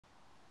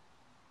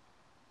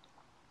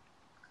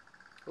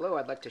Hello,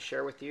 I'd like to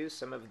share with you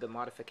some of the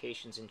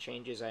modifications and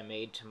changes I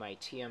made to my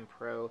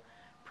TMpro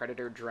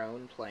Predator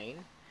drone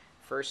plane.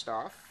 First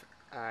off,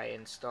 I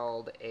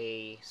installed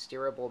a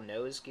steerable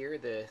nose gear.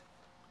 The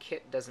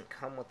kit doesn't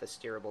come with a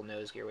steerable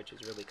nose gear, which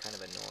is really kind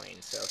of annoying.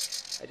 So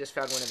I just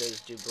found one of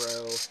those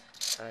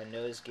TMpro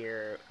nose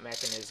gear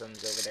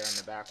mechanisms over there on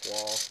the back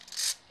wall,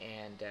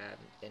 and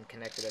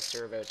connected a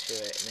servo to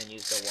it, and then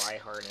used a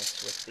Y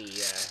harness with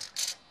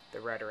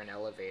the rudder and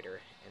elevator,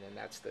 and then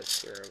that's the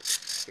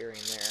steering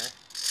there.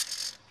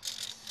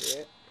 See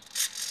it?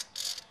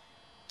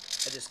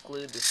 I just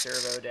glued the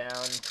servo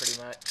down pretty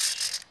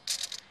much.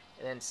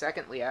 And then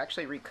secondly, I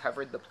actually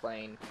recovered the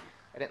plane.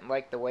 I didn't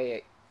like the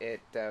way it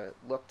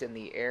looked in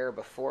the air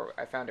before.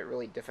 I found it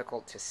really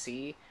difficult to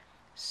see,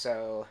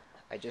 so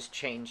I just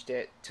changed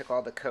it, took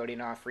all the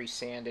coating off,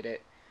 resanded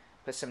it,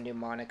 put some new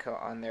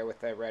monokote on there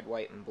with a red,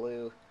 white, and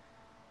blue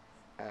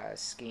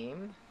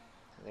scheme.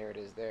 There it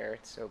is there.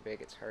 It's so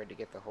big it's hard to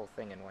get the whole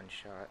thing in one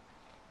shot.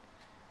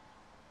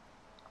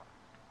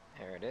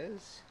 There it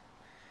is.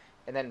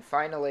 And then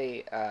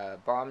finally,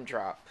 bomb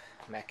drop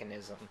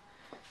mechanism.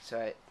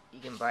 So you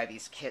can buy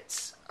these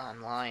kits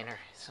online, or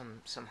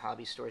some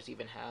hobby stores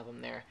even have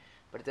them there.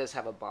 But it does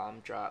have a bomb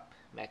drop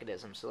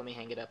mechanism. So let me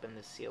hang it up in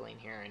the ceiling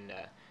here and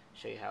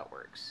show you how it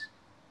works.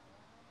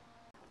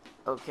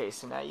 Okay,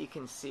 so now you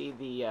can see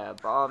the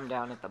bomb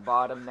down at the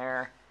bottom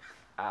there.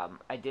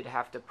 I did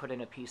have to put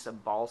in a piece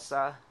of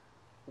balsa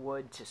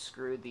wood to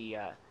screw the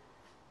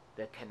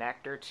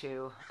connector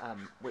to.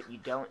 What you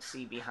don't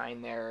see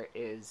behind there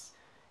is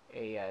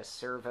a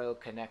servo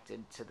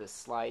connected to the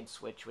slide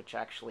switch, which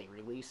actually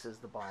releases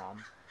the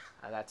bomb.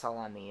 That's all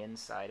on the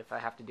inside. If I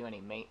have to do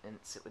any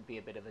maintenance, it would be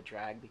a bit of a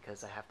drag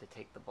because I have to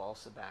take the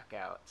balsa back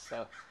out.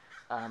 So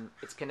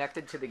it's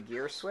connected to the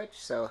gear switch,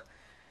 so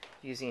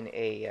using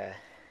a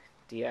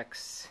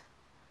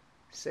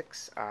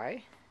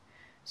DX6i.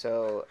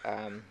 So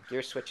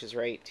gear switch is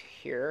right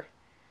here,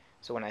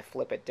 so when I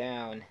flip it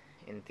down,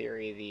 in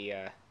theory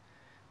the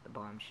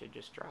bomb should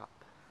just drop.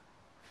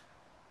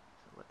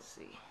 So let's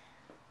see.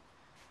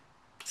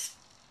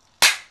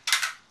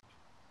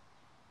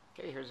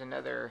 Okay, here's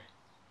another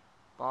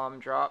bomb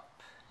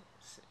drop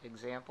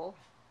example.